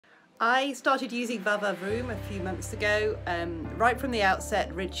I started using VaVaVoom a few months ago. Right from the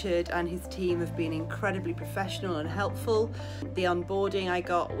outset, Richard and his team have been incredibly professional and helpful. The onboarding I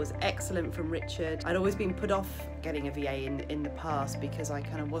got was excellent from Richard. I'd always been put off getting a VA in the past because I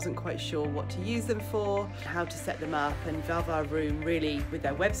kind of wasn't quite sure what to use them for, how to set them up, and VaVaVoom really, with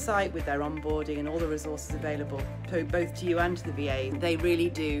their website, with their onboarding and all the resources available, so both to you and to the VA, they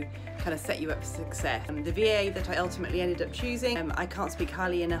really do kind of set you up for success. The VA that I ultimately ended up choosing, I can't speak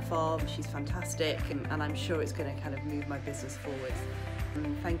highly enough of. She's fantastic, and I'm sure it's going to kind of move my business forward.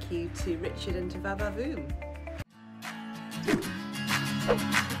 Thank you to Richard and to VaVaVoom.